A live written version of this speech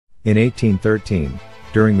In 1813,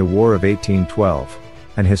 during the War of 1812,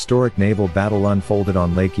 an historic naval battle unfolded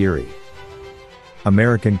on Lake Erie.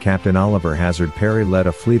 American Captain Oliver Hazard Perry led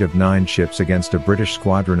a fleet of 9 ships against a British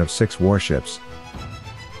squadron of 6 warships.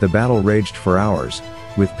 The battle raged for hours,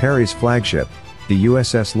 with Perry's flagship, the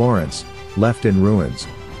USS Lawrence, left in ruins.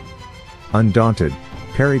 Undaunted,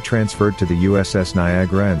 Perry transferred to the USS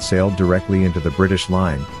Niagara and sailed directly into the British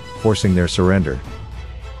line, forcing their surrender.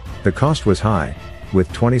 The cost was high,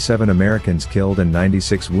 with 27 Americans killed and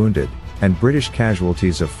 96 wounded, and British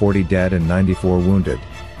casualties of 40 dead and 94 wounded.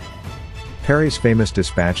 Perry's famous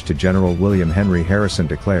dispatch to General William Henry Harrison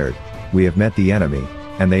declared, "We have met the enemy,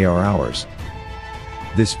 and they are ours."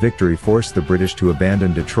 This victory forced the British to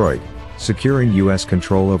abandon Detroit, securing U.S.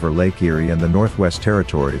 control over Lake Erie and the Northwest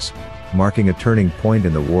Territories, marking a turning point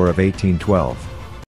in the War of 1812.